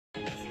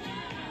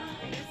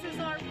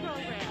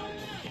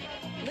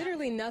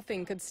Literally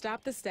nothing could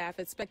stop the staff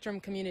at Spectrum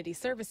Community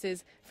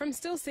Services from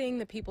still seeing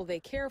the people they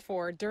care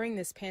for during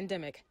this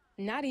pandemic.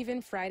 Not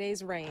even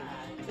Friday's rain.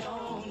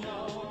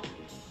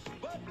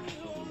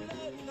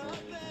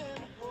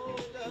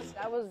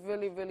 That was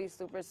really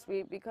super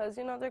sweet because,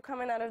 you know, they're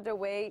coming out of their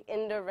way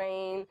in the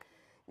rain,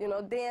 you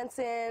know,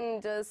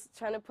 dancing, just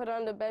trying to put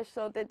on the best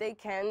show that they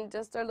can.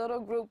 Just their little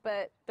group,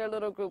 but their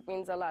little group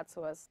means a lot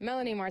to us.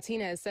 Melanie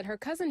Martinez said her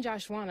cousin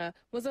Joshua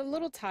was a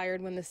little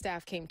tired when the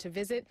staff came to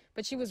visit,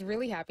 but she was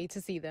really happy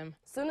to see them.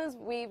 As soon as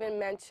we even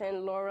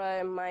mentioned Laura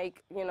and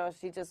Mike, you know,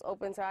 she just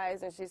opens her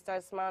eyes and she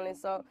starts smiling.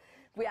 So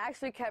we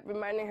actually kept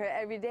reminding her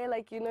every day,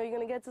 like, you know, you're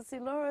going to get to see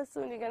Laura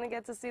soon, you're going to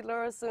get to see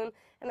Laura soon.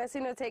 And I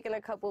seen her taking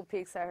a couple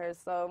peeks at her,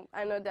 so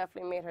I know it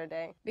definitely made her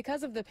day.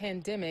 Because of the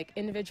pandemic,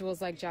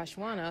 individuals like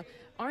Joshua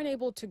aren't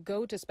able to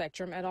go to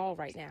Spectrum at all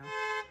right now.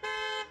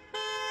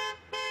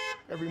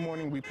 Every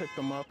morning we pick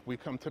them up, we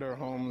come to their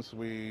homes,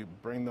 we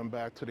bring them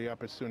back to the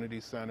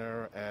Opportunity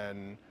Center,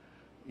 and,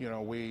 you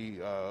know, we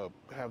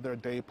have their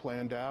day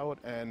planned out,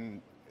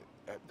 and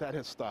that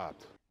has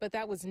stopped. But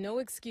that was no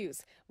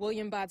excuse.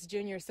 William Botts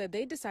Jr. said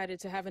they decided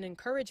to have an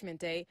encouragement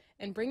day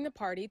and bring the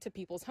party to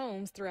people's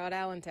homes throughout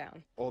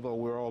Allentown. Although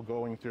we're all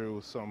going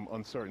through some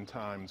uncertain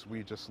times,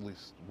 we just at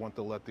least want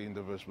to let the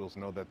individuals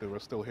know that they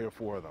were still here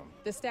for them.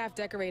 The staff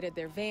decorated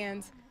their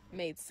vans,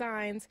 made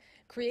signs,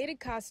 created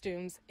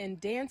costumes, and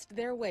danced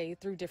their way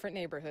through different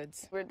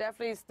neighborhoods. We're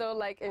definitely still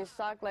like in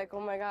shock, like, oh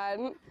my God,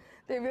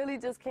 they really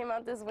just came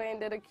out this way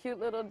and did a cute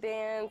little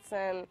dance,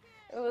 and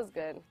it was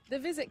good. The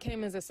visit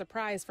came as a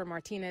surprise for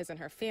Martinez and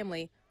her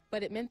family,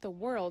 but it meant the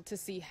world to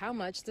see how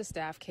much the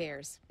staff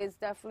cares. It's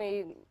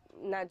definitely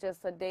not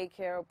just a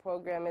daycare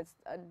program, it's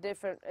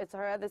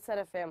her other set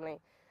of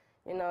family.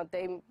 You know,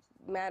 they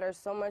matter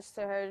so much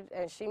to her,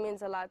 and she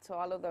means a lot to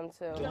all of them,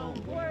 too.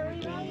 Don't worry,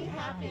 be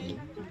happy.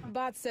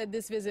 Botts said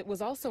this visit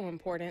was also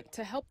important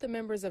to help the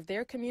members of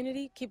their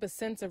community keep a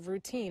sense of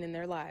routine in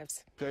their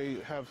lives. They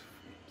have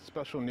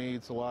special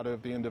needs. A lot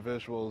of the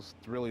individuals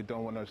really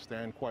don't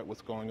understand quite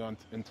what's going on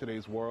in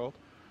today's world.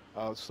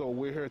 So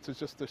we're here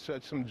to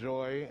shed some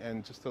joy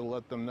and just to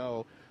let them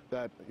know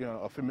that, you know,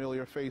 a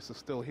familiar face is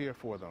still here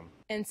for them.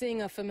 And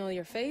seeing a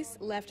familiar face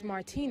left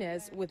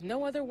Martinez with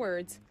no other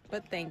words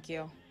but thank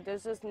you.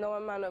 There's just no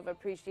amount of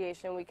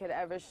appreciation we could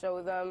ever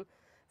show them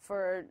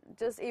for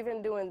just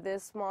even doing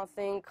this small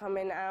thing,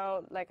 coming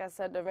out. Like I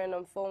said, the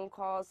random phone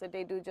calls that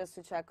they do just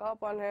to check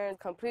up on her,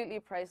 completely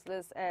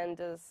priceless, and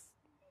just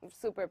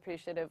super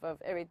appreciative of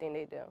everything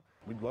they do.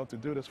 We'd love to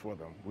do this for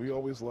them. We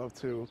always love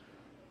to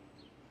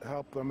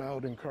help them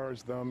out,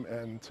 encourage them,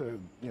 and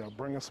to, you know,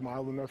 bring a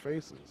smile on their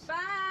faces. Bye!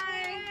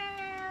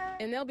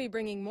 And they'll be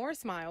bringing more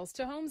smiles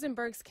to homes in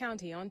Berks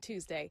County on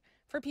Tuesday.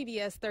 For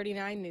PBS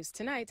 39 News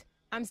Tonight,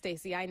 I'm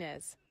Stacey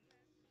Inez.